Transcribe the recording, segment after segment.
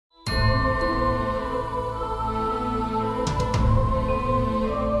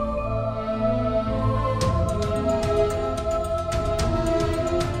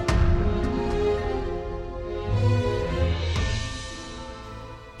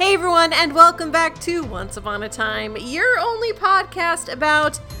Hey everyone, and welcome back to Once Upon a Time, your only podcast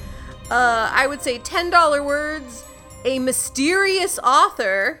about, I would say $10 words, a mysterious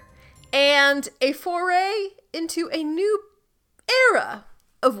author, and a foray into a new era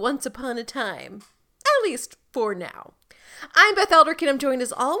of Once Upon a Time, at least for now. I'm Beth Elderkin. I'm joined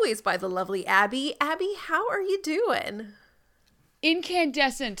as always by the lovely Abby. Abby, how are you doing?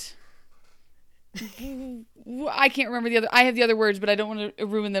 Incandescent. I can't remember the other. I have the other words, but I don't want to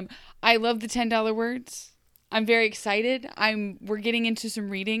ruin them. I love the $10 words. I'm very excited. We're getting into some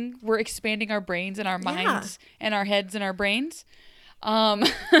reading. We're expanding our brains and our minds and our heads and our brains.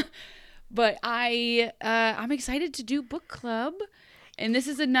 But I'm excited to do book club, and this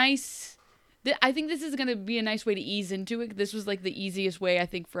is a nice. I think this is going to be a nice way to ease into it. This was like the easiest way I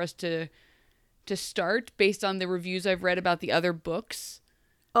think for us to start based on the reviews I've read about the other books.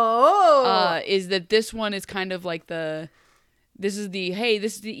 Is that this one is kind of like this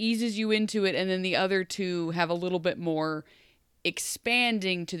eases you into it, and then the other two have a little bit more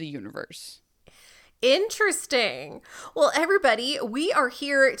expanding to the universe. Interesting. Well, everybody, we are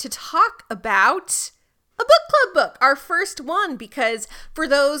here to talk about a book club book, our first one, because for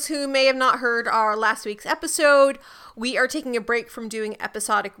those who may have not heard our last week's episode, we are taking a break from doing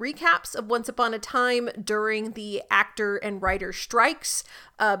episodic recaps of Once Upon a Time during the actor and writer strikes,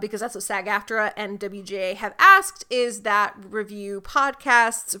 because that's what SAG-AFTRA and WGA have asked, is that review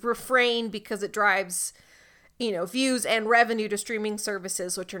podcasts refrain because it drives, views and revenue to streaming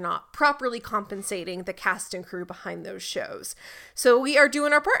services, which are not properly compensating the cast and crew behind those shows. So we are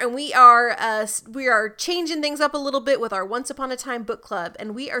doing our part, and we are changing things up a little bit with our Once Upon a Time book club,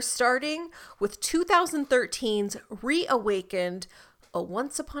 and we are starting with 2013's Reawakened, A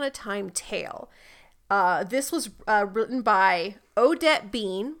Once Upon a Time Tale. This was written by Odette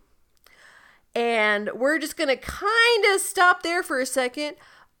Bean, and we're just going to kind of stop there for a second.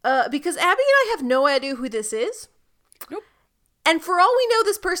 Because Abby and I have no idea who this is. Nope. And for all we know,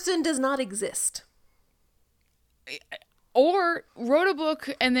 this person does not exist. Or wrote a book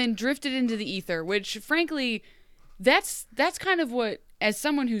and then drifted into the ether, which frankly, that's kind of what, as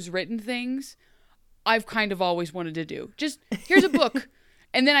someone who's written things, I've kind of always wanted to do. Just, here's a book.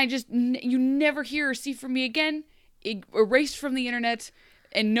 And then you never hear or see from me again, erased from the internet,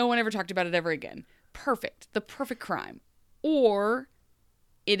 and no one ever talked about it ever again. Perfect. The perfect crime. Or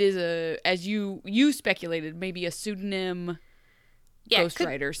it is as you speculated, maybe a pseudonym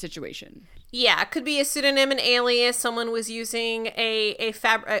ghostwriter situation. Yeah, it could be a pseudonym, an alias. Someone was using a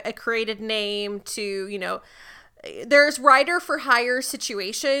created name to, there's writer for hire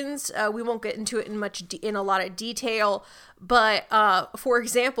situations. We won't get into it in a lot of detail, but for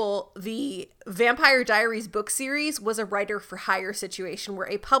example, the Vampire Diaries book series was a writer for hire situation where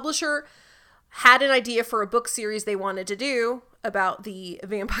a publisher had an idea for a book series they wanted to do about the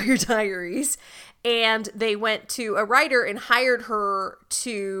Vampire Diaries, and they went to a writer and hired her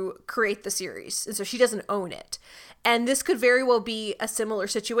to create the series. And so she doesn't own it. And this could very well be a similar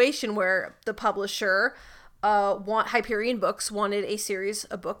situation where the publisher, Hyperion Books, wanted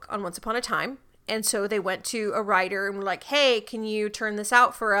a book on Once Upon a Time. And so they went to a writer and were like, hey, can you turn this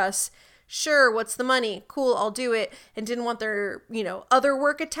out for us? Sure, what's the money? Cool, I'll do it. And didn't want their, other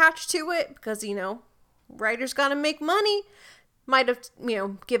work attached to it because, writers gotta make money. Might have,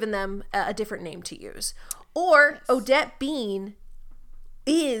 given them a different name to use. Or yes. Odette Bean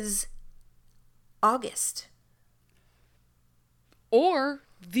is August. Or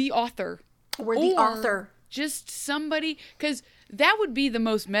the author. Or the author. Just somebody, because that would be the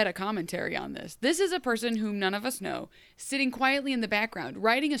most meta commentary on this. This is a person whom none of us know, sitting quietly in the background,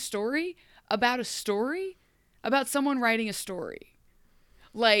 writing a story about someone writing a story.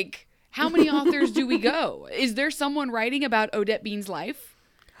 Like, how many authors do we go? Is there someone writing about Odette Bean's life?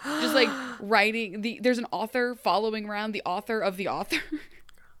 Just like writing, there's an author following around the author of the author.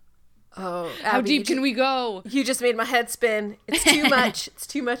 Oh, Abby, how deep can we go? You just made my head spin. It's too much. It's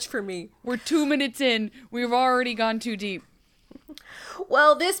too much for me. We're 2 minutes in. We've already gone too deep.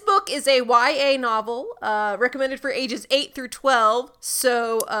 Well, this book is a YA novel, recommended for ages 8 through 12.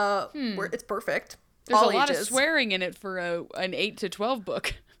 So it's perfect. There's a lot of swearing in it for an 8 to 12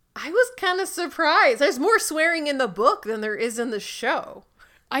 book. I was kind of surprised. There's more swearing in the book than there is in the show.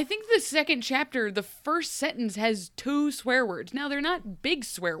 I think the second chapter, the first sentence has 2 swear words. Now, they're not big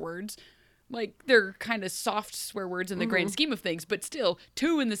swear words. Like, they're kind of soft swear words in the grand scheme of things, but still,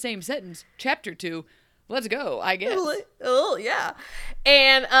 2 in the same sentence. Chapter 2. Let's go, I guess. Oh, yeah.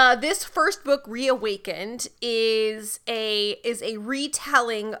 And this first book, Reawakened, is a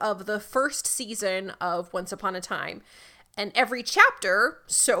retelling of the first season of Once Upon a Time. And every chapter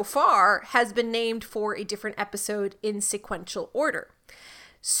so far has been named for a different episode in sequential order.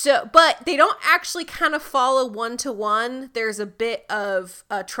 So, but they don't actually kind of follow one to one. There's a bit of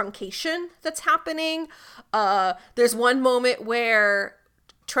truncation that's happening. There's one moment where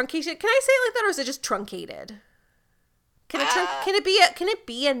truncation. Can I say it like that, or is it just truncated? Can it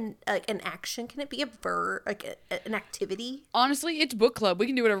be an action? Can it be a verb, like an activity? Honestly, it's book club. We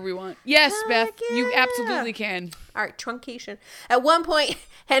can do whatever we want. Yes, Beth, you absolutely can. All right, truncation. At one point,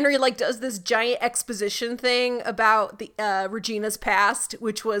 Henry like does this giant exposition thing about the Regina's past,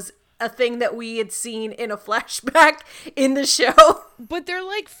 which was a thing that we had seen in a flashback in the show. But they're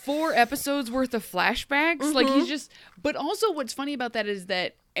like 4 episodes worth of flashbacks. Mm-hmm. Like he's just. But also, what's funny about that is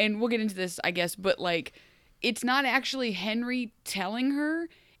that, and we'll get into this, I guess, but like. It's not actually Henry telling her.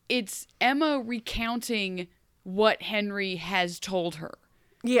 It's Emma recounting what Henry has told her.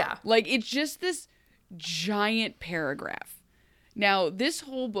 Yeah. Like, it's just this giant paragraph. Now, this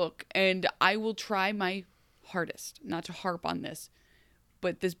whole book, and I will try my hardest not to harp on this,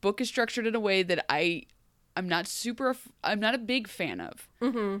 but this book is structured in a way that I'm not a big fan of.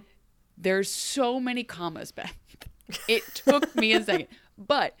 Mm-hmm. There's so many commas, Beth. It took me a second.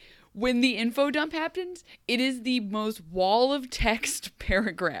 But when the info dump happens, it is the most wall of text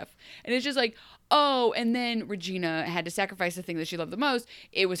paragraph. And it's just like, oh, and then Regina had to sacrifice the thing that she loved the most.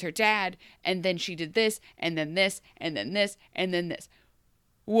 It was her dad. And then she did this, and then this, and then this, and then this.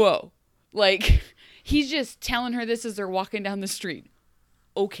 Whoa. Like, he's just telling her this as they're walking down the street.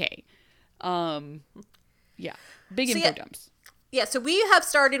 Okay. Yeah. Big info dumps. Yeah, so we have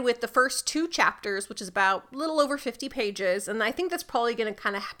started with the first 2 chapters, which is about a little over 50 pages, and I think that's probably going to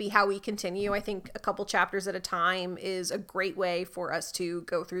kind of be how we continue. I think a couple chapters at a time is a great way for us to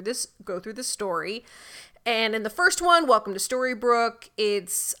go through this story. And in the first one, Welcome to Storybrooke,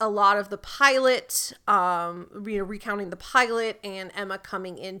 it's a lot of the pilot, recounting the pilot and Emma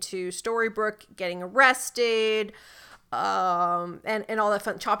coming into Storybrooke, getting arrested, and all that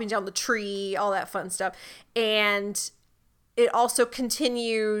fun, chopping down the tree, all that fun stuff. And it also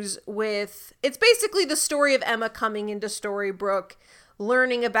continues with, it's basically the story of Emma coming into Storybrooke,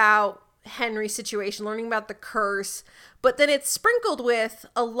 learning about Henry's situation, learning about the curse, but then it's sprinkled with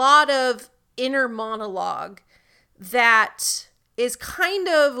a lot of inner monologue that is kind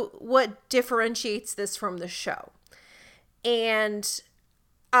of what differentiates this from the show. And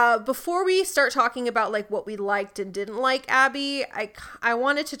before we start talking about like what we liked and didn't like, Abby, I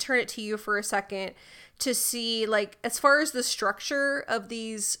wanted to turn it to you for a second to see, like, as far as the structure of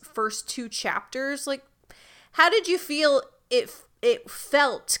these first 2 chapters, like, how did you feel it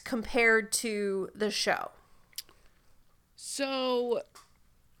felt compared to the show? So,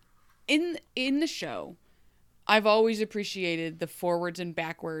 in the show, I've always appreciated the forwards and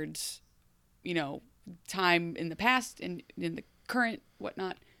backwards, time in the past and in the current,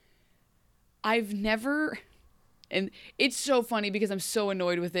 whatnot. I've never, and it's so funny because I'm so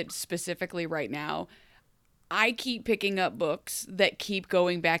annoyed with it specifically right now. I keep picking up books that keep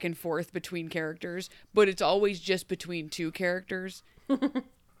going back and forth between characters, but it's always just between 2 characters.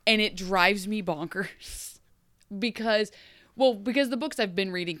 And it drives me bonkers. Because the books I've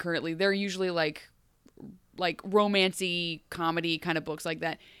been reading currently, they're usually like romancy, comedy kind of books like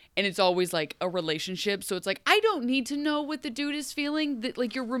that. And it's always like a relationship. So it's like, I don't need to know what the dude is feeling. That,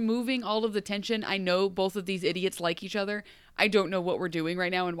 like, you're removing all of the tension. I know both of these idiots like each other. I don't know what we're doing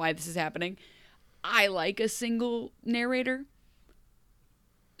right now and why this is happening. I like a single narrator.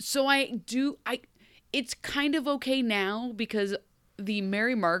 So it's kind of okay now because the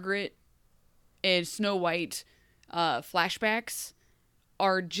Mary Margaret and Snow White flashbacks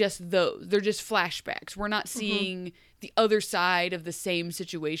are just those. They're just flashbacks. We're not seeing the other side of the same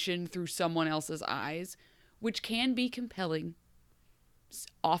situation through someone else's eyes, which can be compelling.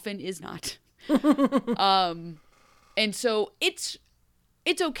 Often is not. And so it's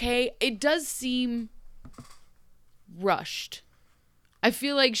okay. It does seem rushed. I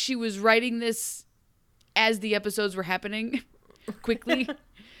feel like she was writing this as the episodes were happening quickly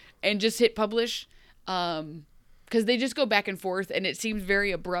and just hit publish. Because they just go back and forth and it seems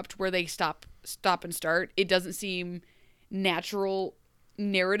very abrupt where they stop and start. It doesn't seem natural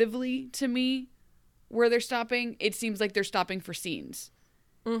narratively to me where they're stopping. It seems like they're stopping for scenes.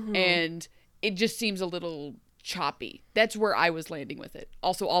 Mm-hmm. And it just seems a little choppy. That's where I was landing with it.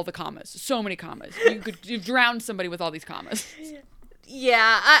 Also, all the commas. So many commas. You've drowned somebody with all these commas.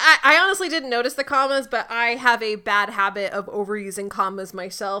 Yeah, I honestly didn't notice the commas, but I have a bad habit of overusing commas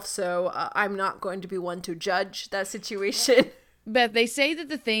myself, so I'm not going to be one to judge that situation. Beth, they say that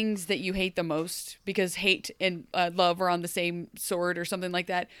the things that you hate the most, because hate and love are on the same sword or something like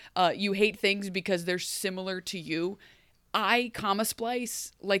that, you hate things because they're similar to you. I comma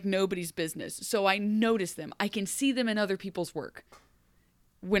splice like nobody's business, so I notice them. I can see them in other people's work.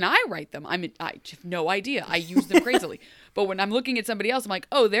 when I write them, I have no idea. I use them crazily. But when I'm looking at somebody else, I'm like,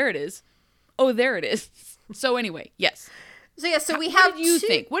 oh, there it is. Oh, there it is. So anyway, yes. So yeah, so we What have did you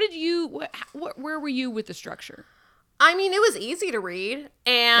think? What did you, where were you with the structure? I mean, it was easy to read,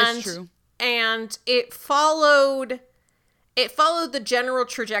 and That's true. And it followed the general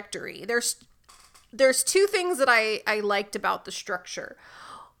trajectory. There's two things that I liked about the structure.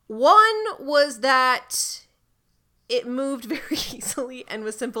 One was that it moved very easily and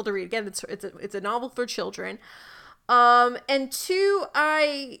was simple to read. Again, it's a novel for children. And two,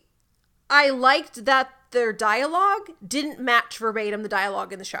 I liked that their dialogue didn't match verbatim the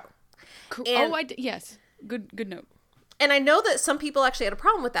dialogue in the show. Cool. And, yes. Good note. And I know that some people actually had a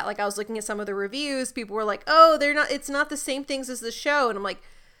problem with that. Like, I was looking at some of the reviews. People were like, oh, it's not the same things as the show. And I'm like,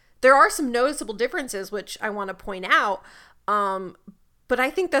 there are some noticeable differences, which I want to point out. But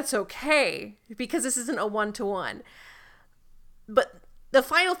I think that's okay because this isn't a one-to-one. But the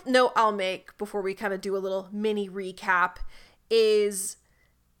final note I'll make before we kind of do a little mini recap is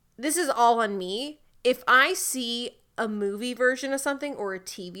this is all on me. If I see a movie version of something or a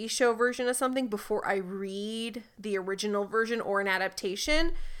TV show version of something before I read the original version or an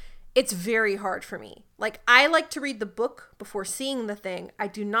adaptation, it's very hard for me. Like, I like to read the book before seeing the thing. I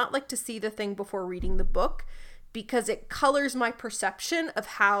do not like to see the thing before reading the book because it colors my perception of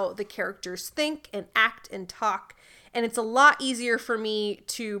how the characters think and act and talk. And it's a lot easier for me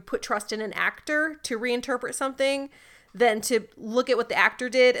to put trust in an actor to reinterpret something than to look at what the actor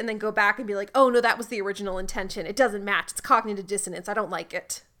did and then go back and be like, oh, no, that was the original intention. It doesn't match. It's cognitive dissonance. I don't like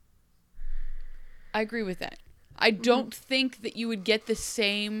it. I agree with that. I don't think that you would get the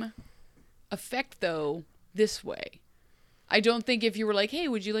same effect, though, this way. I don't think if you were like, hey,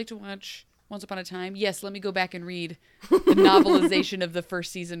 would you like to watch Once Upon a Time? Yes, let me go back and read the novelization of the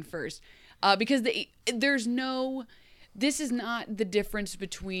first season first. Because this is not the difference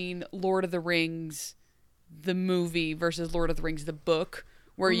between Lord of the Rings the movie versus Lord of the Rings the book,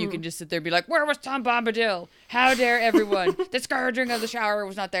 where you can just sit there and be like, where was Tom Bombadil? How dare everyone? The scourging of the shower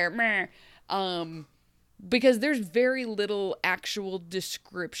was not there. Meh. Because there's very little actual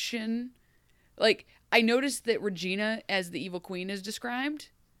description. Like, I noticed that Regina as the evil queen is described,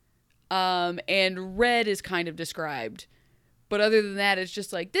 and Red is kind of described. But other than that, it's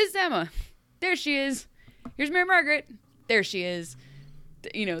just like, this is Emma. There she is. Here's Mary Margaret. There she is.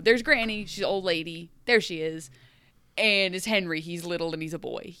 You know, there's Granny. She's an old lady. There she is. And it's Henry. He's little and he's a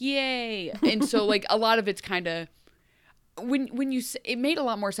boy. Yay. And so, like, a lot of it's kind of... It made a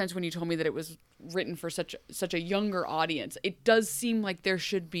lot more sense when you told me that it was written for such a younger audience. It does seem like there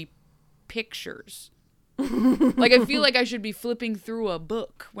should be pictures. Like, I feel like I should be flipping through a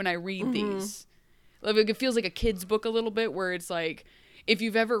book when I read these. Like, it feels like a kid's book a little bit, where it's like, if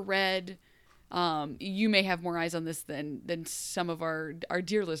you've ever read... you may have more eyes on this than some of our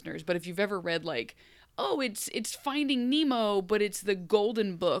dear listeners, but if you've ever read, like, oh, it's Finding Nemo, but it's the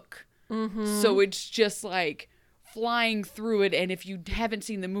Golden Book, so it's just like flying through it, and if you haven't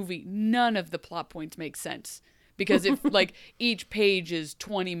seen the movie, none of the plot points make sense, because if like each page is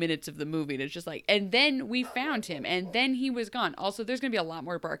 20 minutes of the movie, and it's just like, and then we found him, and then he was gone. Also, there's gonna be a lot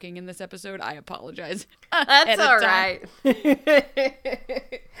more barking in this episode. I apologize. That's all right.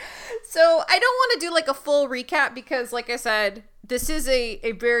 So I don't want to do like a full recap because, like I said, this is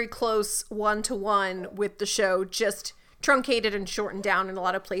a very close one-to-one with the show, just truncated and shortened down in a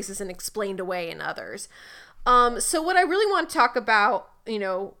lot of places and explained away in others. So what I really want to talk about, you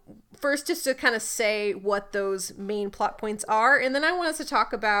know, first just to kind of say what those main plot points are, and then I want us to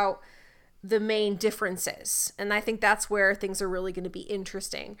talk about the main differences. And I think that's where things are really going to be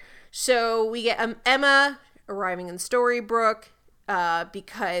interesting. So we get Emma arriving in Storybrooke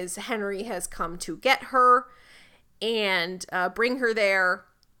because Henry has come to get her and bring her there.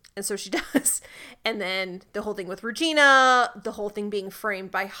 And so she does. And then the whole thing with Regina, the whole thing being framed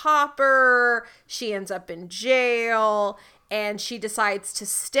by Hopper, she ends up in jail, and she decides to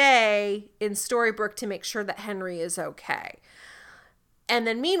stay in Storybrooke to make sure that Henry is okay. And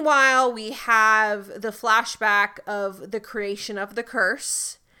then meanwhile, we have the flashback of the creation of the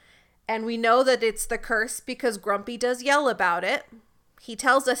curse. And we know that it's the curse because Grumpy does yell about it. He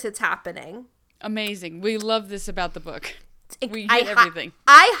tells us it's happening. Amazing. We love this about the book. We get everything.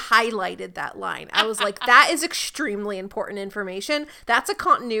 I highlighted that line. I was like, that is extremely important information. That's a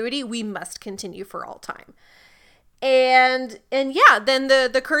continuity we must continue for all time. And yeah, then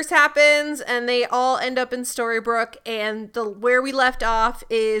the curse happens and they all end up in Storybrooke, and where we left off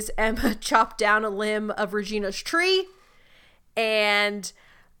is Emma chopped down a limb of Regina's tree. And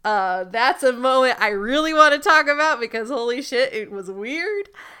that's a moment I really want to talk about because holy shit, it was weird.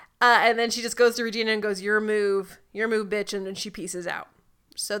 And then she just goes to Regina and goes, your move, bitch. And then she pieces out.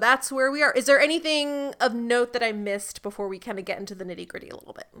 So that's where we are. Is there anything of note that I missed before we kind of get into the nitty gritty a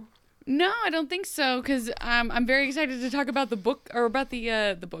little bit? No, I don't think so, because I'm very excited to talk about the book, or about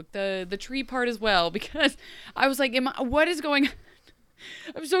the tree part as well, because I was like, what is going on?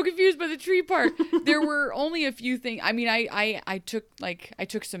 I'm so confused by the tree part. There were only a few things. I mean, I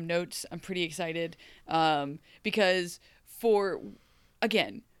took some notes. I'm pretty excited, because for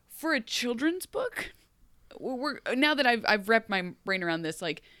a children's book, now that I've wrapped my brain around this,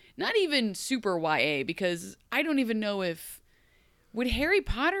 like, not even super YA, because I don't even know if. Would Harry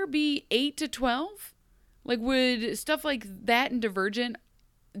Potter be 8 to 12? Like, would stuff like that and Divergent,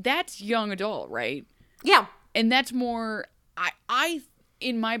 that's young adult, right? Yeah. And that's more, I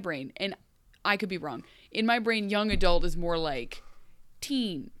in my brain, and I could be wrong, in my brain, young adult is more like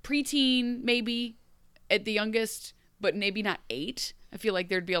teen, preteen, maybe, at the youngest, but maybe not 8. I feel like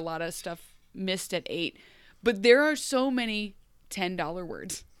there'd be a lot of stuff missed at 8. But there are so many $10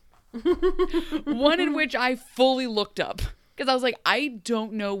 words. One in which I fully looked up. Because I was like, I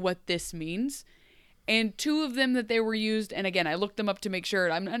don't know what this means. And 2 of them that they were used, and again, I looked them up to make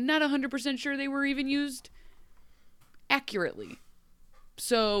sure. I'm not 100% sure they were even used accurately.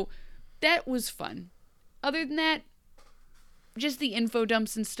 So that was fun. Other than that, just the info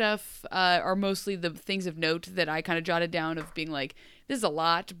dumps and stuff are mostly the things of note that I kind of jotted down of being like, this is a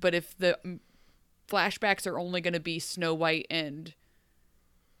lot, but if the flashbacks are only going to be Snow White and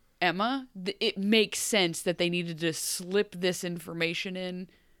Emma, it makes sense that they needed to slip this information in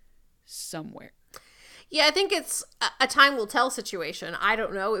somewhere. Yeah, I think it's a time will tell situation. I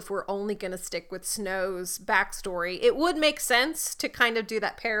don't know if we're only going to stick with Snow's backstory. It would make sense to kind of do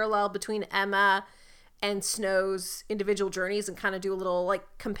that parallel between Emma and Snow's individual journeys and kind of do a little like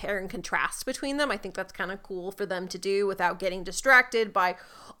compare and contrast between them. I think that's kind of cool for them to do without getting distracted by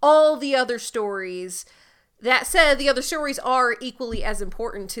all the other stories. That said, the other stories are equally as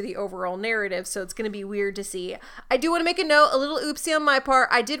important to the overall narrative, so it's going to be weird to see. I do want to make a note, a little oopsie on my part.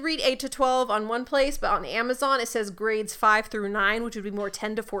 I did read 8 to 12 on one place, but on Amazon it says grades 5 through 9, which would be more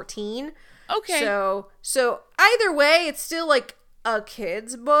 10 to 14. Okay. So either way, it's still like a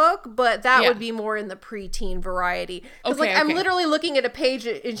kid's book, but that would be more in the preteen variety. Because I'm literally looking at a page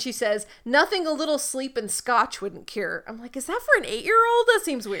and she says, nothing a little sleep and scotch wouldn't cure. I'm like, is that for an 8-year-old? That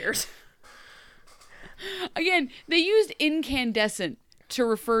seems weird. Again, they used incandescent to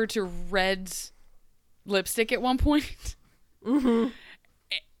refer to Red's lipstick at one point. Mm-hmm.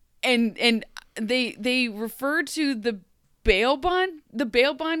 And they referred to the bail bond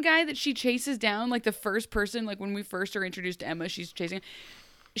guy that she chases down, like the first person, like when we first are introduced to Emma, she's chasing him.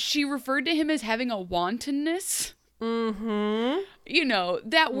 She referred to him as having a wantonness. Mm-hmm. You know,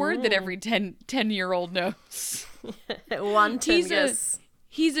 that word that every 10-year-old knows. Wantonness.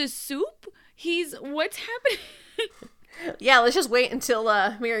 He's a soup? What's happening? Yeah, let's just wait until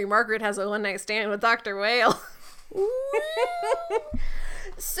Mary Margaret has a one-night stand with Dr. Whale.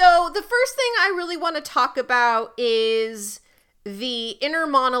 So the first thing I really want to talk about is the inner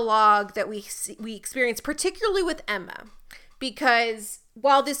monologue that we experience, particularly with Emma. Because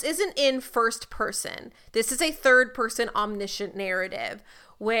while this isn't in first person, this is a third person omniscient narrative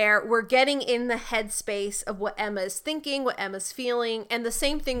where we're getting in the headspace of what Emma's thinking, what Emma's feeling, and the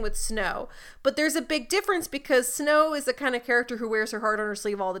same thing with Snow. But there's a big difference because Snow is the kind of character who wears her heart on her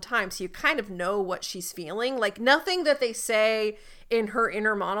sleeve all the time, so you kind of know what she's feeling. Like, nothing that they say in her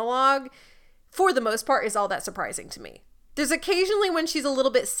inner monologue, for the most part, is all that surprising to me. There's occasionally when she's a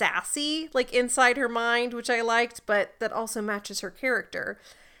little bit sassy, like inside her mind, which I liked, but that also matches her character.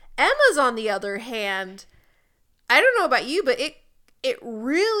 Emma's, on the other hand, I don't know about you, but it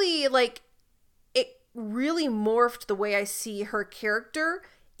really morphed the way I see her character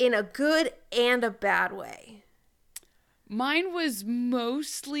in a good and a bad way. Mine was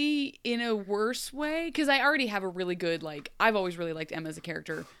mostly in a worse way, because I already have a really good, like, I've always really liked Emma as a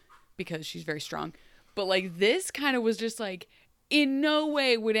character because she's very strong. But, like, this kind of was just like, in no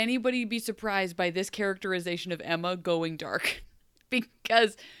way would anybody be surprised by this characterization of Emma going dark.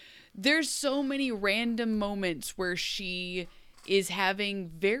 Because there's so many random moments where she is having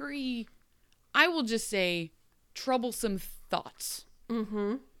very, I will just say, troublesome thoughts.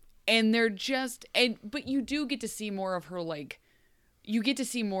 Mm-hmm. And they're just, but you do get to see more of her, like, you get to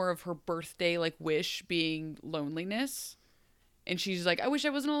see more of her birthday, like, wish being loneliness. And she's like, I wish I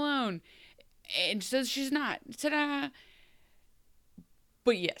wasn't alone. And says she's not. Ta-da!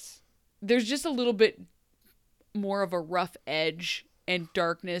 But yes, there's just a little bit more of a rough edge and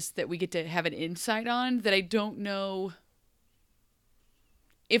darkness that we get to have an insight on that I don't know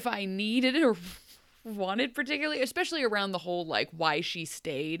if I needed or wanted particularly, especially around the whole, like, why she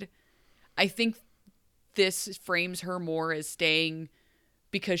stayed. I think this frames her more as staying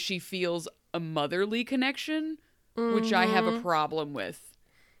because she feels a motherly connection, which I have a problem with.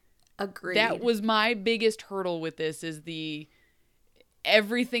 Agreed. That was my biggest hurdle with this, is the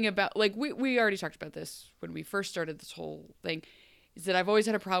everything about, like, we already talked about this when we first started this whole thing, is that I've always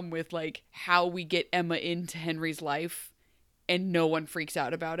had a problem with, like, how we get Emma into Henry's life and no one freaks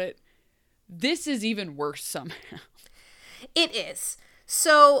out about it. This is even worse somehow. It is.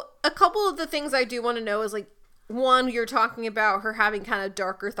 So a couple of the things I do want to know is, like, one, you're talking about her having kind of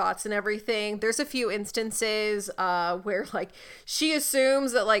darker thoughts and everything. There's a few instances where, like, she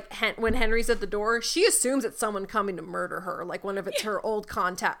assumes that, like, when Henry's at the door, she assumes it's someone coming to murder her, like one of it's her old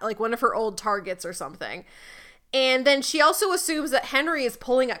contact, like one of her old targets or something. And then she also assumes that Henry is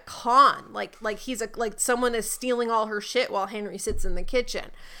pulling a con, like he's like someone is stealing all her shit while Henry sits in the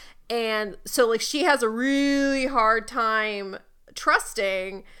kitchen. And so, like, she has a really hard time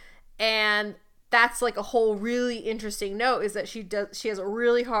trusting, and that's, like, a whole really interesting note, is that she has a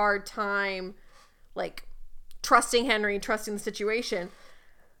really hard time, like, trusting Henry, trusting the situation.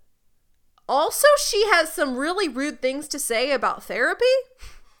 Also, she has some really rude things to say about therapy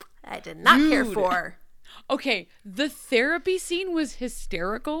I did not care for. Okay, the therapy scene was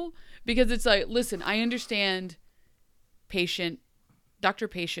hysterical, because it's like, listen, I understand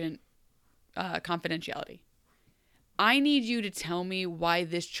doctor-patient confidentiality. I need you to tell me why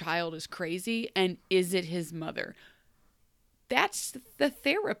this child is crazy, and is it his mother? That's the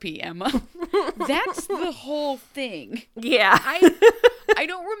therapy, Emma. That's the whole thing. Yeah. I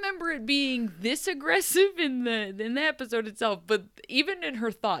don't remember it being this aggressive in the episode itself, but even in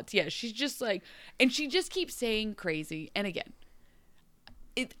her thoughts, yeah, she's just like, and she just keeps saying crazy. And again,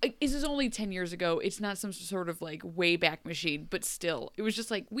 this is only 10 years ago. It's not some sort of, like, way back machine, but still, it was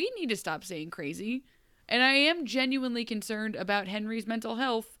just like, we need to stop saying crazy. And I am genuinely concerned about Henry's mental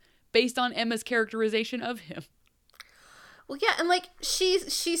health based on Emma's characterization of him. Well, yeah, and, like, she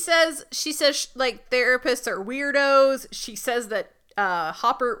says like, therapists are weirdos. She says that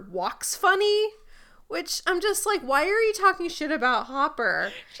Hopper walks funny, which I'm just like, why are you talking shit about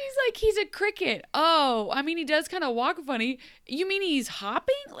Hopper? She's like, he's a cricket. Oh, I mean, he does kind of walk funny. You mean he's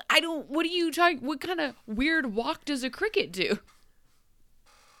hopping? What are you talking, what kind of weird walk does a cricket do?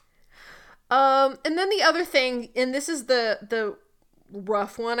 And then the other thing, and this is the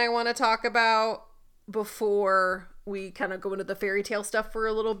rough one I want to talk about before we kind of go into the fairy tale stuff for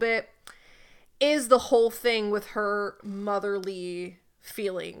a little bit, is the whole thing with her motherly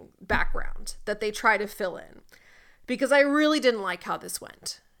feeling background that they try to fill in. Because I really didn't like how this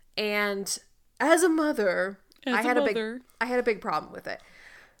went. And as a mother, I had a big problem with it.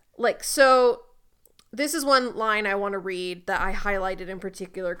 Like, so this is one line I want to read that I highlighted in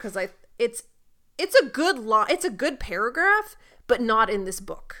particular, because it's a good line, it's a good paragraph, but not in this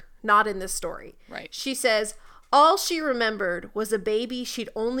book, not in this story. Right. She says, all she remembered was a baby she'd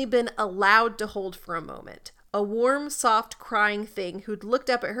only been allowed to hold for a moment. A warm, soft, crying thing who'd looked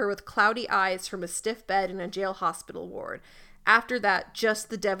up at her with cloudy eyes from a stiff bed in a jail hospital ward. After that, just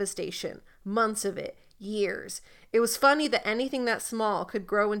the devastation. Months of it. Years. It was funny that anything that small could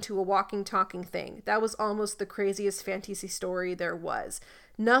grow into a walking, talking thing. That was almost the craziest fantasy story there was.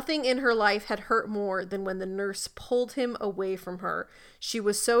 Nothing in her life had hurt more than when the nurse pulled him away from her. She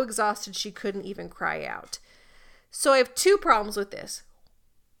was so exhausted she couldn't even cry out. So I have two problems with this.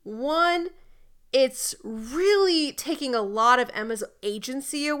 One, it's really taking a lot of Emma's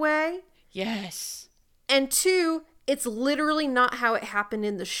agency away. Yes. And two, it's literally not how it happened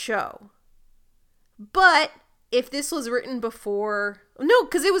in the show. But if this was written before... No,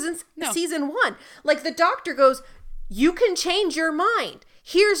 because it was in season 1. Like, the doctor goes, you can change your mind.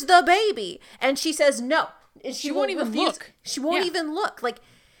 Here's the baby. And she says no. And she won't even look. She won't even look. Like,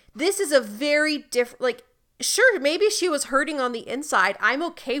 this is a very different... Like, sure, maybe she was hurting on the inside. I'm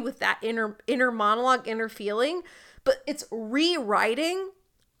okay with that inner monologue, inner feeling. But it's rewriting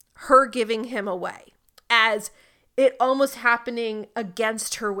her giving him away as it almost happening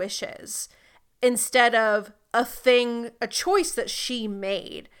against her wishes instead of a choice that she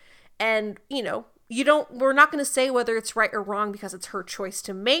made. And, you know, we're not going to say whether it's right or wrong because it's her choice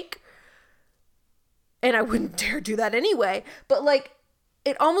to make. And I wouldn't dare do that anyway. But, like,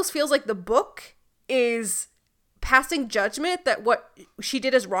 it almost feels like the book is passing judgment that what she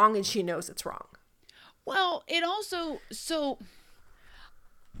did is wrong and she knows it's wrong. Well, it also, so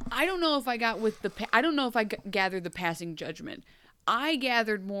I don't know if I gathered the passing judgment. I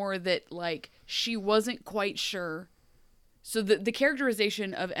gathered more that, like, she wasn't quite sure. So the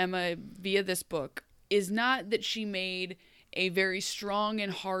characterization of Emma via this book is not that she made a very strong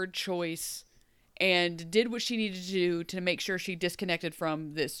and hard choice and did what she needed to do to make sure she disconnected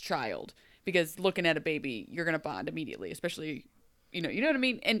from this child. Because looking at a baby, you're going to bond immediately, especially you know what I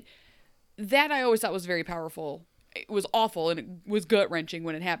mean? And that I always thought was very powerful. It was awful and it was gut-wrenching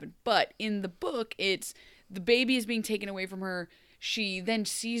when it happened. But in the book, it's the baby is being taken away from her. She then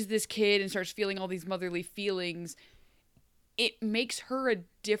sees this kid and starts feeling all these motherly feelings. It makes her a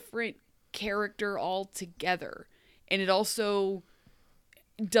different character altogether. And it also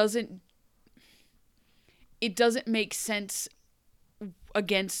doesn't make sense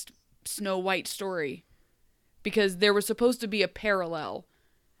against Snow White's story, because there was supposed to be a parallel,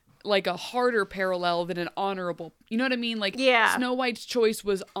 like a harder parallel than an honorable, you know what I mean? Like, yeah. Snow White's choice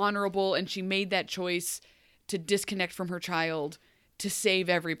was honorable, and she made that choice to disconnect from her child to save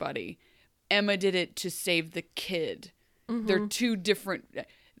everybody. Emma did it to save the kid. Mm-hmm. They're two different.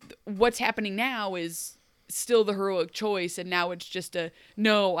 What's happening now is still the heroic choice, and now it's just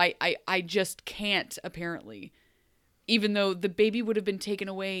I just can't, apparently. Even though the baby would have been taken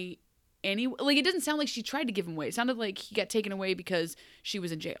away anyway. Like, it doesn't sound like she tried to give him away. It sounded like he got taken away because she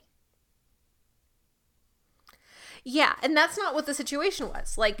was in jail. Yeah, and that's not what the situation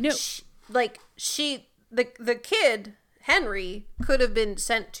was. Like, no. The kid, Henry, could have been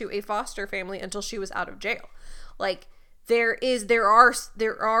sent to a foster family until she was out of jail. Like, there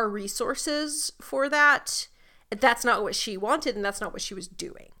are resources for that. That's not what she wanted, and that's not what she was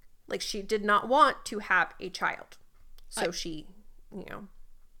doing. Like, she did not want to have a child. So she,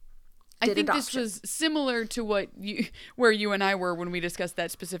 I think adoption. This was similar to where you and I were when we discussed that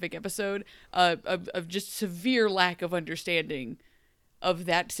specific episode of just severe lack of understanding of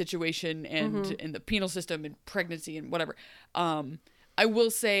that situation and the penal system and pregnancy and whatever. I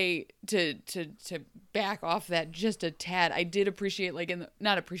will say to back off that just a tad, I did appreciate,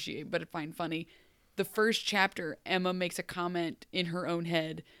 not appreciate, but find funny, the first chapter, Emma makes a comment in her own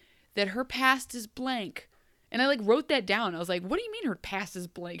head that her past is blank. And I wrote that down. I was like, what do you mean her past is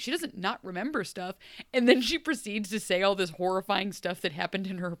blank? She doesn't not remember stuff. And then she proceeds to say all this horrifying stuff that happened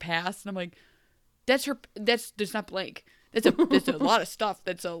in her past. And I'm like, that's not blank. That's a lot of stuff.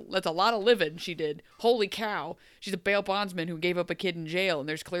 That's a lot of living she did. Holy cow. She's a bail bondsman who gave up a kid in jail, and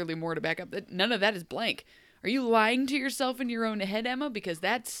there's clearly more to back up. None of that is blank. Are you lying to yourself in your own head, Emma? Because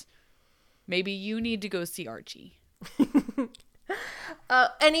maybe you need to go see Archie.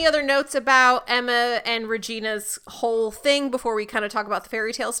 Any other notes about Emma and Regina's whole thing before we kind of talk about the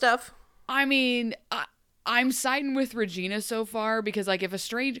fairy tale stuff? I mean, I'm siding with Regina so far because, if a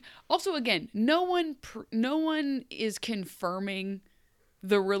strange... Also, again, no one is confirming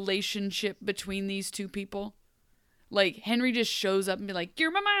the relationship between these two people. Henry just shows up and be like,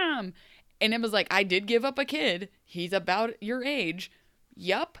 "You're my mom!" And Emma's like, "I did give up a kid. He's about your age."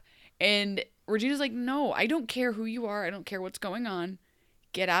 Yup. And Regina's like, "No, I don't care who you are. I don't care what's going on.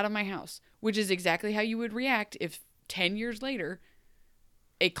 Get out of my house." Which is exactly how you would react if 10 years later...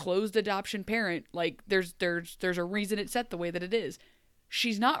 a closed adoption parent, there's a reason it's set the way that it is.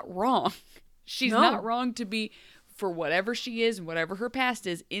 She's not wrong. She's not wrong to be, for whatever she is and whatever her past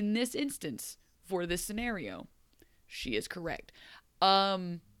is, in this instance, for this scenario, she is correct.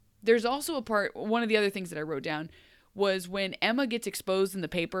 There's also a part, one of the other things that I wrote down was when Emma gets exposed in the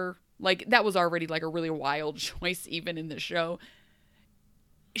paper, that was already a really wild choice even in the show.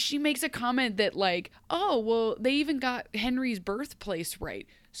 She makes a comment that oh, well, they even got Henry's birthplace right.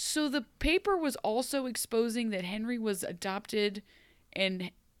 So the paper was also exposing that Henry was adopted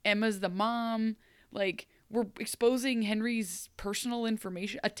and Emma's the mom. We're exposing Henry's personal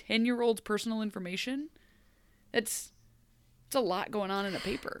information, a 10-year-old's personal information. It's a lot going on in a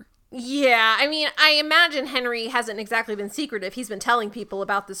paper. Yeah, I mean, I imagine Henry hasn't exactly been secretive. He's been telling people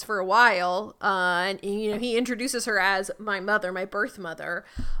about this for a while. And he introduces her as my mother, my birth mother.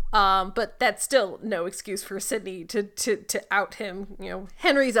 But that's still no excuse for Sydney to out him.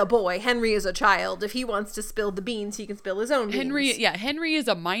 Henry's a boy. Henry is a child. If he wants to spill the beans, he can spill his own beans. Henry is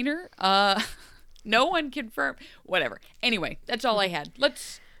a minor. No one confirmed. Whatever. Anyway, that's all I had.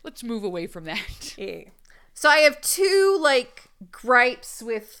 Let's move away from that. Yeah. So I have two gripes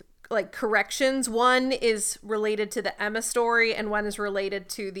with corrections. One is related to the Emma story and one is related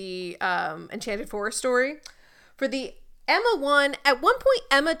to the Enchanted Forest story. For the Emma one, at one point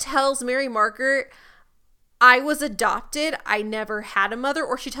Emma tells Mary Margaret, "I was adopted. I never had a mother,"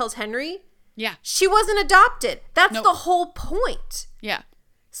 or she tells Henry. Yeah. She wasn't adopted. That's the whole point. Yeah.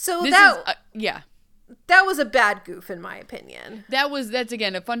 So yeah. That was a bad goof in my opinion. That's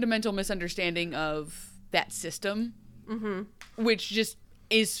again a fundamental misunderstanding of that system. Mm-hmm. Which just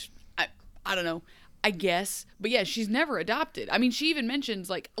is I don't know, I guess. But yeah, she's never adopted. I mean, she even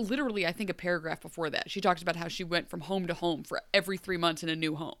mentions, literally, I think a paragraph before that. She talks about how she went from home to home for every 3 months in a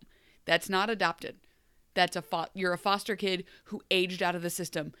new home. That's not adopted. That's you're a foster kid who aged out of the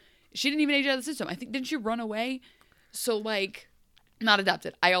system. She didn't even age out of the system. I think, didn't she run away? So, Not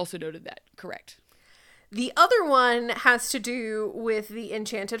adopted. I also noted that. Correct. The other one has to do with the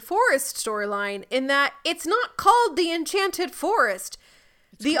Enchanted Forest storyline, in that it's not called the Enchanted Forest.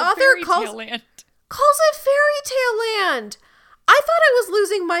 The author calls it Fairy Tale Land. I thought I was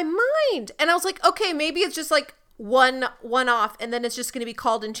losing my mind. And I was like, okay, maybe it's just like one off, and then it's just going to be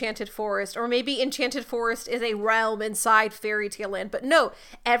called Enchanted Forest. Or maybe Enchanted Forest is a realm inside Fairy Tale Land. But no,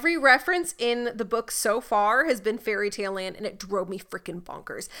 every reference in the book so far has been Fairy Tale Land, and it drove me freaking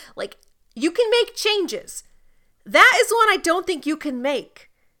bonkers. Like, you can make changes. That is one I don't think you can make.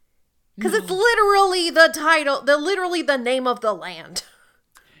 Because it's literally the title, literally the name of the land.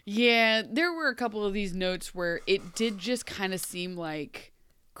 Yeah, there were a couple of these notes where it did just kind of seem like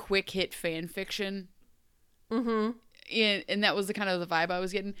quick hit fan fiction. Mm-hmm. And that was the kind of the vibe I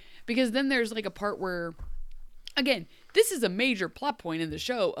was getting. Because then there's like a part where, again, this is a major plot point in the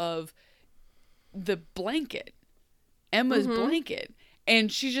show of the blanket. Emma's blanket.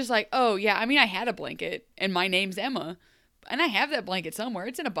 And she's just like, oh, yeah, I mean, I had a blanket, and my name's Emma, and I have that blanket somewhere.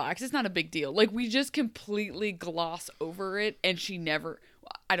 It's in a box. It's not a big deal. Like, we just completely gloss over it, and she never,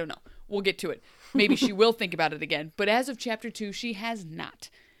 I don't know. We'll get to it. Maybe she will think about it again. But as of chapter 2, she has not.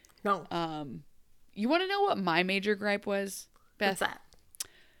 No. You want to know what my major gripe was, Beth? What's that?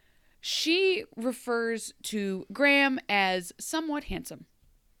 She refers to Graham as somewhat handsome.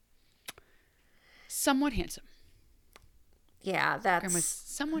 Somewhat handsome. Yeah, Graham was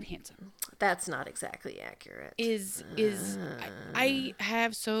somewhat handsome. That's not exactly accurate. I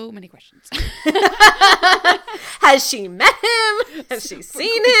have so many questions. Has she met him? Has she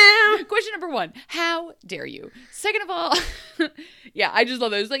seen him? Question number 1, how dare you? Second of all, yeah, I just love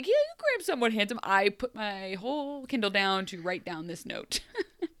those. Like, yeah, Graham's somewhat handsome. I put my whole Kindle down to write down this note.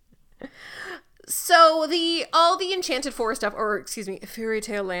 So all the Enchanted Forest stuff, or excuse me, Fairy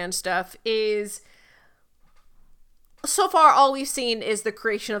Tale Land stuff is, so far all we've seen is the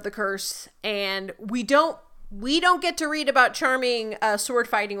creation of the curse, and we don't get to read about Charming sword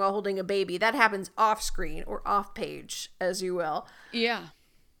fighting while holding a baby. That happens off screen, or off page, as you will. Yeah.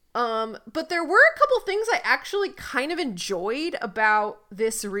 But there were a couple things I actually kind of enjoyed about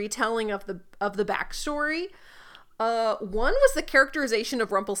this retelling of the backstory. One was the characterization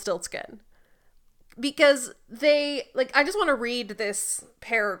of Rumpelstiltskin. Because I just want to read this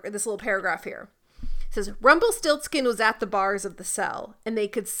little paragraph here. It says, Rumpelstiltskin was at the bars of the cell, and they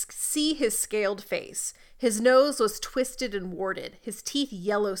could see his scaled face. His nose was twisted and warted, his teeth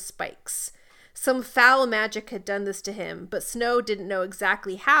yellow spikes. Some foul magic had done this to him, but Snow didn't know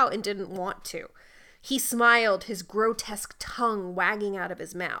exactly how and didn't want to. He smiled, his grotesque tongue wagging out of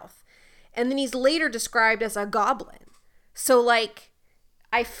his mouth. And then he's later described as a goblin. So,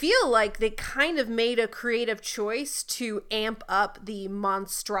 I feel like they kind of made a creative choice to amp up the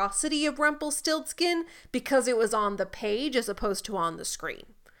monstrosity of Rumpelstiltskin because it was on the page as opposed to on the screen.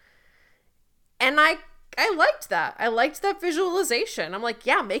 And I liked that. I liked that visualization. I'm like,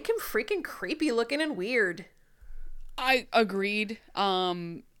 yeah, make him freaking creepy looking and weird. I agreed.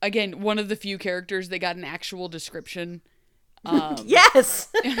 Again, one of the few characters that got an actual description. Yes.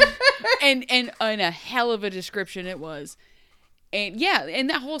 and a hell of a description it was. And yeah, and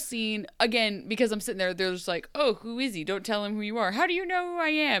that whole scene, again, because I'm sitting there, there's like, oh, who is he? Don't tell him who you are. How do you know who I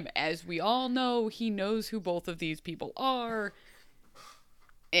am? As we all know, he knows who both of these people are.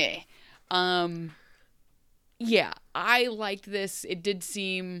 Yeah, I liked this. It did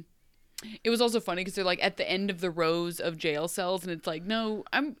seem... It was also funny because they're like at the end of the rows of jail cells, and it's like, no,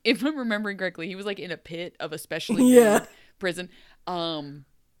 if I'm remembering correctly, he was like in a pit of a specially made prison.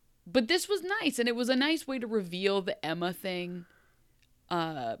 But this was nice, and it was a nice way to reveal the Emma thing.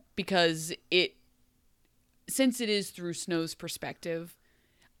 Because since it is through Snow's perspective,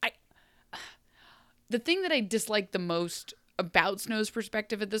 the thing that I dislike the most about Snow's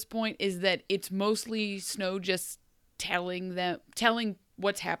perspective at this point is that it's mostly Snow just telling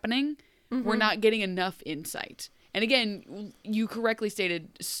what's happening. Mm-hmm. We're not getting enough insight. And again, you correctly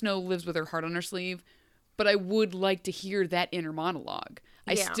stated Snow lives with her heart on her sleeve, but I would like to hear that inner monologue.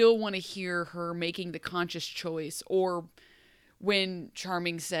 I still want to hear her making the conscious choice, or when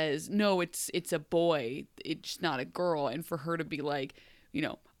Charming says, no, it's a boy, it's not a girl. And for her to be like,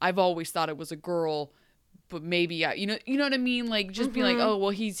 I've always thought it was a girl, but maybe you know what I mean? Like, just be like, oh, well,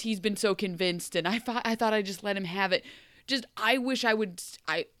 he's been so convinced, and I thought I'd just let him have it. Just, I wish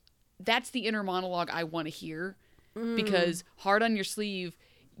that's the inner monologue I want to hear, because hard on your sleeve,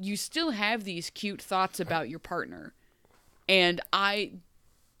 you still have these cute thoughts about your partner, and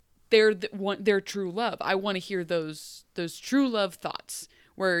they're true love. I want to hear those true love thoughts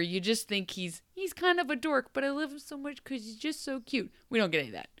where you just think he's kind of a dork, but I love him so much because he's just so cute. We don't get any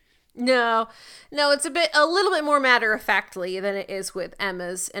of that. No, no, it's a little bit more matter of factly than it is with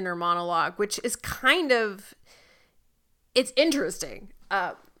Emma's inner monologue, which is kind of, it's interesting.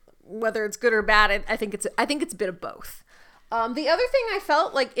 Whether it's good or bad, I think it's a bit of both. The other thing I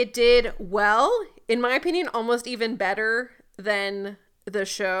felt like it did well, in my opinion, almost even better than the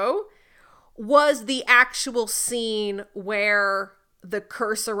show, was the actual scene where the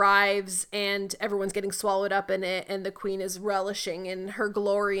curse arrives and everyone's getting swallowed up in it and the queen is relishing in her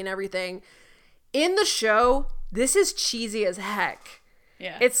glory and everything. In the show, this is cheesy as heck.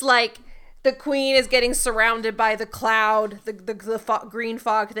 Yeah. It's like the queen is getting surrounded by the cloud, the green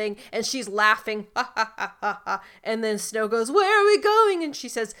fog thing, and she's laughing. Ha, ha, ha, ha, ha. And then Snow goes, "Where are we going?" And she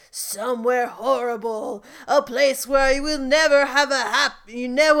says, "Somewhere horrible. A place where you will never have a happy,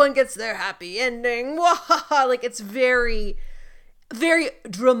 no one gets their happy ending." Like, it's very, very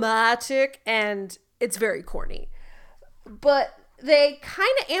dramatic and it's very corny. But they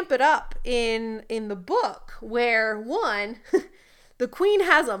kind of amp it up in the book, where one... the queen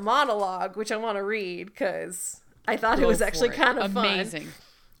has a monologue, which I want to read because I thought it was actually kind of fun. Amazing.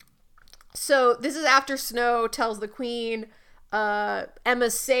 So this is after Snow tells the queen,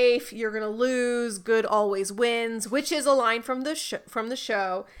 Emma's safe, you're going to lose, good always wins, which is a line from the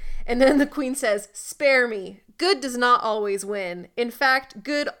show. And then the queen says, "Spare me. Good does not always win. In fact,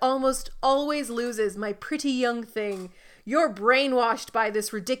 good almost always loses, my pretty young thing. You're brainwashed by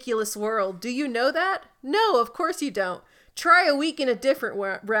this ridiculous world. Do you know that? No, of course you don't. Try a week in a different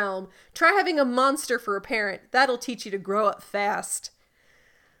realm. Try having a monster for a parent. That'll teach you to grow up fast."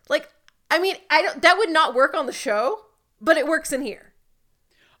 Like, I mean, that would not work on the show, but it works in here.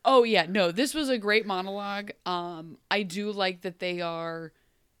 Oh yeah, no, this was a great monologue. I do like that they are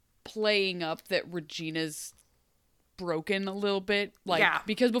playing up that Regina's broken a little bit, like, yeah.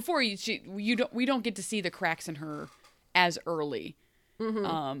 Because before we don't get to see the cracks in her as early.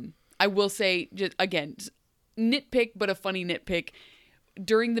 Mm-hmm. I will say, just again, nitpick, but a funny nitpick.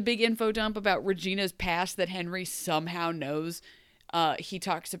 During the big info dump about Regina's past that Henry somehow knows, he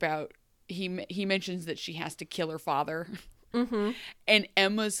talks about, he mentions that she has to kill her father. Mm-hmm. And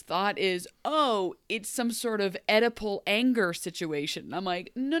Emma's thought is, oh, it's some sort of Oedipal anger situation. I'm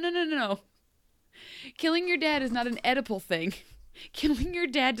like, no. Killing your dad is not an Oedipal thing. Killing your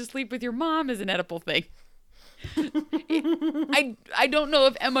dad to sleep with your mom is an Oedipal thing. I don't know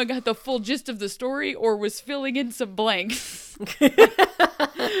if Emma got the full gist of the story or was filling in some blanks.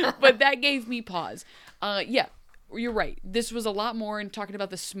 But that gave me pause. Yeah, you're right. This was a lot more in talking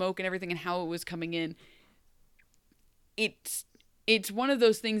about the smoke and everything and how it was coming in. It's one of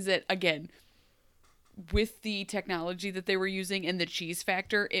those things that, again, with the technology that they were using and the cheese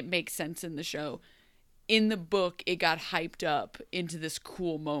factor, it makes sense in the show. In the book, it got hyped up into this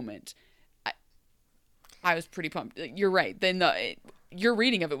cool moment. I was pretty pumped. You're right. Then your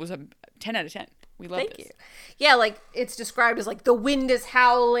reading of it was a 10 out of 10. We love Thank you. Yeah, like, it's described as like the wind is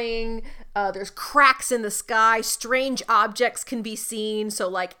howling, there's cracks in the sky, strange objects can be seen. So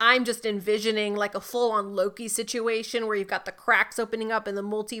like, I'm just envisioning like a full-on Loki situation where you've got the cracks opening up in the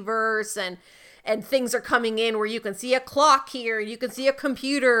multiverse and things are coming in where you can see a clock here, you can see a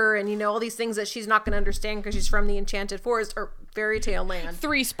computer, and, you know, all these things that she's not going to understand because she's from the Enchanted Forest or Fairy Tale Land.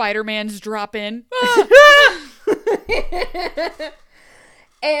 3 Spider-Mans drop in.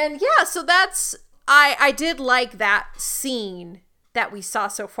 And yeah, so that's... I did like that scene that we saw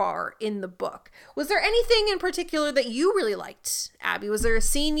so far in the book. Was there anything in particular that you really liked, Abby? Was there a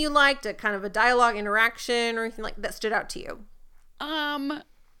scene you liked, a kind of a dialogue interaction or anything like that stood out to you?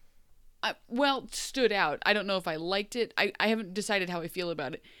 Well, stood out. I don't know if I liked it. I haven't decided how I feel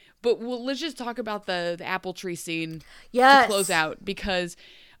about it. But let's just talk about the apple tree scene to close out, because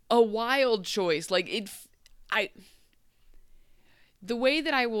a wild choice. Like, the way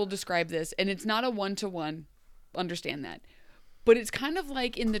that I will describe this, and it's not a one-to-one, understand that, but it's kind of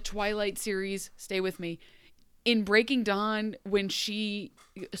like in the Twilight series, stay with me, in Breaking Dawn, when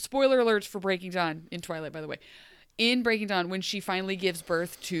spoiler alerts for Breaking Dawn in Twilight, by the way, in Breaking Dawn, when she finally gives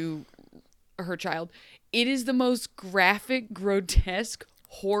birth to her child, it is the most graphic, grotesque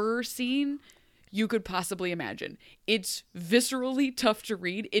horror scene you could possibly imagine. It's viscerally tough to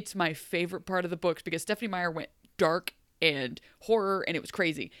read. It's my favorite part of the books because Stephanie Meyer went dark and horror, and it was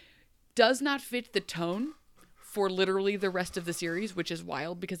crazy. Does not fit the tone for literally the rest of the series, which is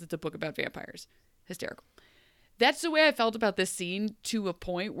wild because it's a book about vampires. Hysterical. That's the way I felt about this scene, to a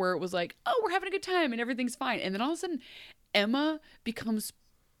point where it was like, oh, we're having a good time and everything's fine. And then all of a sudden, Emma becomes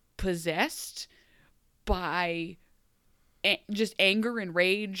possessed by just anger and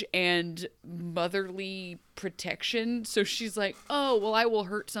rage and motherly protection. So she's like, oh, well, I will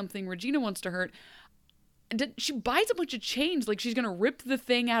hurt something Regina wants to hurt. she buys a bunch of chains, like she's gonna rip the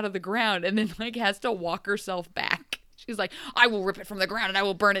thing out of the ground, and then like has to walk herself back. She's like, I will rip it from the ground and I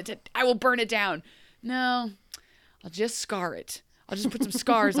will burn it down. No, I'll just scar it. I'll just put some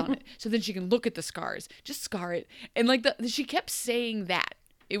scars on it, so then she can look at the scars. Just scar it, and like she kept saying that.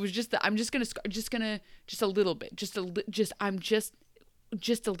 It was just that I'm just gonna just a little bit, just a little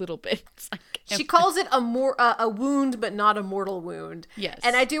bit. Like, she calls it a wound, but not a mortal wound. Yes.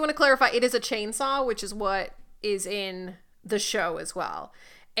 And I do want to clarify, it is a chainsaw, which is what is in the show as well.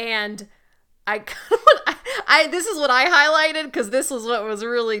 And this is what I highlighted, because this was what was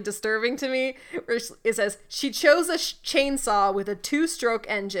really disturbing to me. Where it says, she chose a chainsaw with a 2-stroke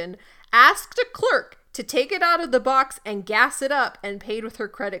engine, asked a clerk to take it out of the box and gas it up, and paid with her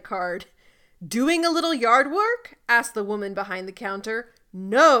credit card. Doing a little yard work? Asked the woman behind the counter.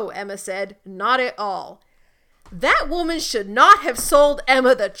 No, Emma said, not at all. That woman should not have sold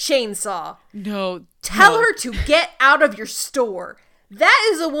Emma the chainsaw. No. Tell her to get out of your store. That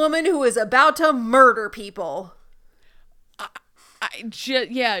is a woman who is about to murder people.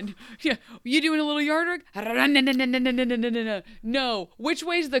 Yeah. You doing a little yard work? No. Which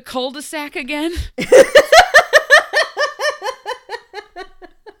way's the cul-de-sac again?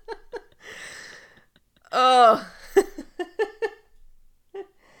 Oh.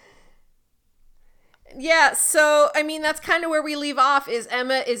 Yeah, so, I mean, that's kind of where we leave off, is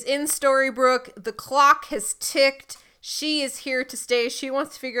Emma is in Storybrooke. The clock has ticked. She is here to stay. She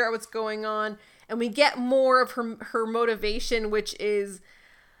wants to figure out what's going on. And we get more of her motivation, which is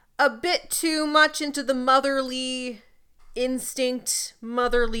a bit too much into the motherly instinct,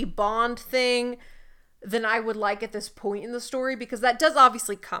 motherly bond thing than I would like at this point in the story, because that does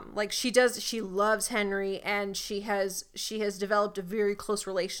obviously come. Like, she loves Henry, and she has developed a very close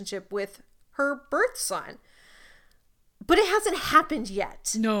relationship with her birth son. But it hasn't happened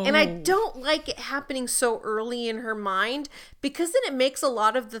yet. No. And I don't like it happening so early in her mind, because then it makes a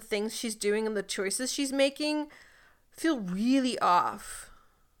lot of the things she's doing and the choices she's making feel really off.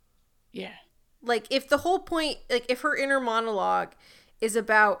 Yeah. Like, if the whole point, like, if her inner monologue is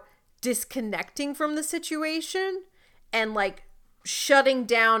about disconnecting from the situation and, like, shutting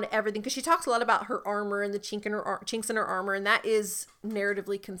down everything, because she talks a lot about her armor and the chinks in her armor, and that is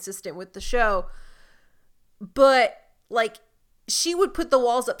narratively consistent with the show. But, like, she would put the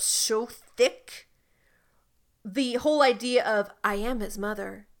walls up so thick. The whole idea of, I am his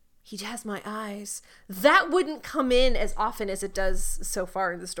mother, he has my eyes, that wouldn't come in as often as it does so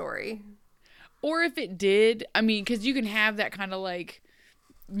far in the story. Or if it did, I mean, because you can have that kind of, like,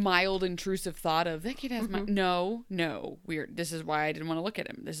 mild intrusive thought of, that kid has my no, this is why I didn't want to look at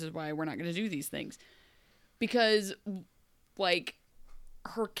him, this is why we're not going to do these things, because, like,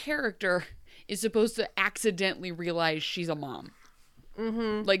 her character is supposed to accidentally realize she's a mom.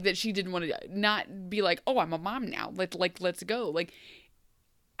 Like, that she didn't want to not be like, oh, I'm a mom now, let's go. Like,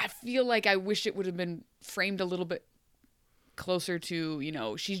 I feel like I wish it would have been framed a little bit closer to, you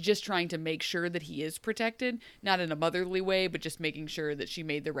know, she's just trying to make sure that he is protected, not in a motherly way, but just making sure that she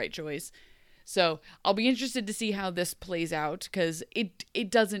made the right choice. So I'll be interested to see how this plays out, because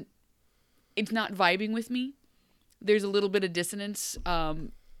it's not vibing with me. There's a little bit of dissonance,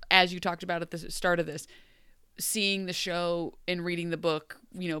 as you talked about at the start of this, seeing the show and reading the book,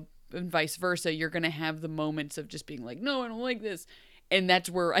 you know, and vice versa. You're going to have the moments of just being like, no, I don't like this. And that's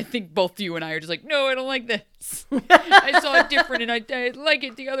where I think both you and I are just like, no, I don't like this. I saw it different, and I like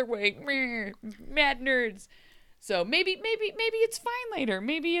it the other way. Mad nerds. So maybe it's fine later.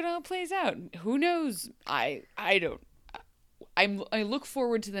 Maybe it all plays out. Who knows? I don't. I look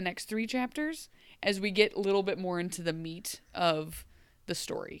forward to the next 3 chapters as we get a little bit more into the meat of the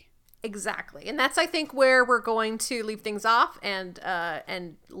story. Exactly. And that's, I think, where we're going to leave things off and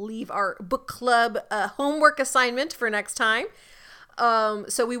leave our book club homework assignment for next time.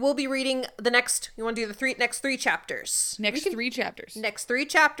 So we will be reading you want to do the next 3 chapters? Next 3 chapters. Next 3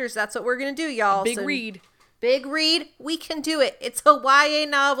 chapters. That's what we're going to do, y'all. Big read. Big read. We can do it. It's a YA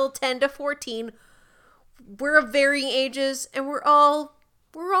novel, 10 to 14. We're of varying ages, and we're all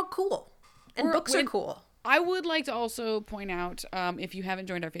cool. And books are cool. I would like to also point out, if you haven't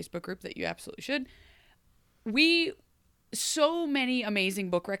joined our Facebook group, that you absolutely should. So many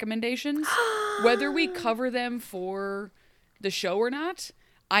amazing book recommendations, whether we cover them for the show or not.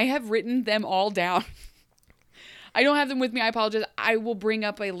 I have written them all down. I don't have them with me. I apologize. I will bring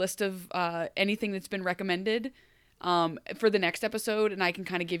up a list of anything that's been recommended for the next episode, and I can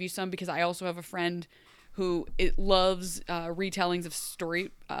kind of give you some, because I also have a friend who loves retellings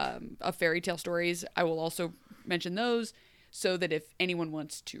of fairy tale stories. I will also mention those, so that if anyone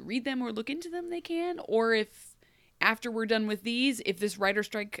wants to read them or look into them, they can. Or if after we're done with these, if this writer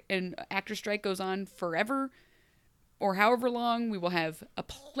strike and actor strike goes on forever or however long, we will have a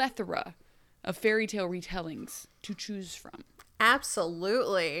plethora of fairy tale retellings to choose from.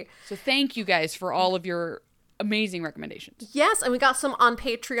 Absolutely. So thank you guys for all of your amazing recommendations. Yes, and we got some on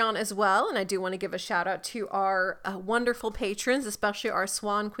Patreon as well, and I do want to give a shout out to our wonderful patrons, especially our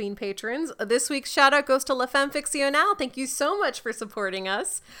Swan Queen patrons. This week's shout out goes to La Femme Fictionnelle. Thank you so much for supporting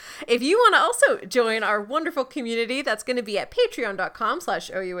us. If you want to also join our wonderful community, that's going to be at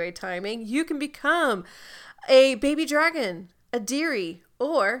patreon.com/OUA timing. You can become a baby dragon, a dearie,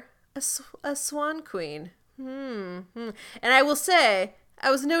 or a swan queen. And I will say, I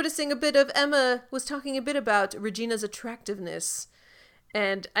was noticing a bit of Emma was talking a bit about Regina's attractiveness.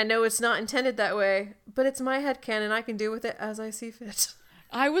 And I know it's not intended that way, but it's my headcanon. I can do with it as I see fit.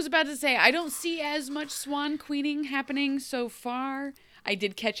 I was about to say, I don't see as much swan queening happening so far. I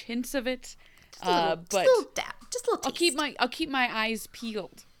did catch hints of it. Just a little dab. Just a little taste. I'll keep my eyes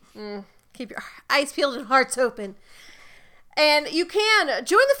peeled. Keep your eyes peeled and hearts open. And you can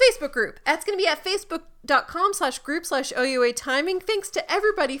join the Facebook group. That's going to be at facebook.com/group/OUA timing. Thanks to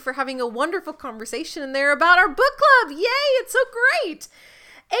everybody for having a wonderful conversation in there about our book club. Yay, it's so great.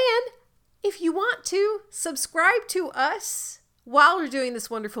 And if you want to subscribe to us while we're doing this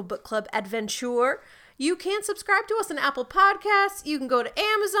wonderful book club adventure, you can subscribe to us on Apple Podcasts. You can go to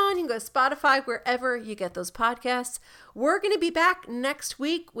Amazon. You can go to Spotify, wherever you get those podcasts. We're going to be back next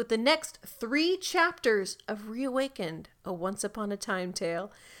week with the next 3 chapters of Reawakened, a Once Upon a Time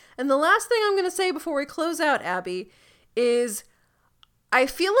tale. And the last thing I'm going to say before we close out, Abby, is I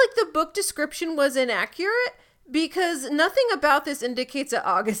feel like the book description was inaccurate because nothing about this indicates that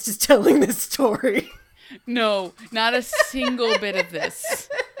August is telling this story. No, not a single bit of this.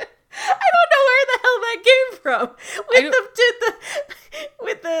 I don't know where the hell that came from.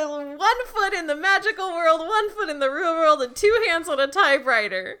 With the 1 foot in the magical world, 1 foot in the real world, and 2 hands on a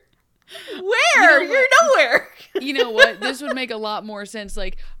typewriter. Where? You're nowhere. You know what? This would make a lot more sense.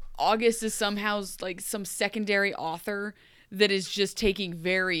 Like, August is somehow like some secondary author that is just taking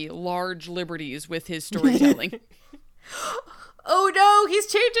very large liberties with his storytelling. Oh no, he's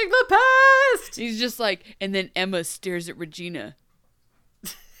changing the past. He's just like, and then Emma stares at Regina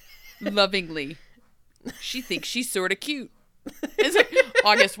lovingly. She thinks she's sort of cute. It's like,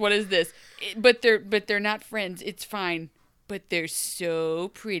 August, what is this? But they're not friends. It's fine. But they're so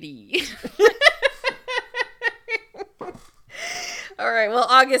pretty. All right, well,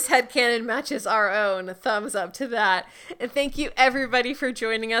 August headcanon matches our own. A thumbs up to that. And thank you, everybody, for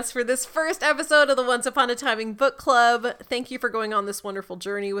joining us for this first episode of the Once Upon a Timing Book Club. Thank you for going on this wonderful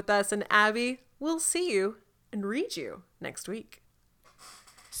journey with us. And Abby, we'll see you and read you next week.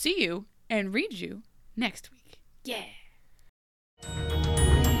 See you and read you next week. Yeah.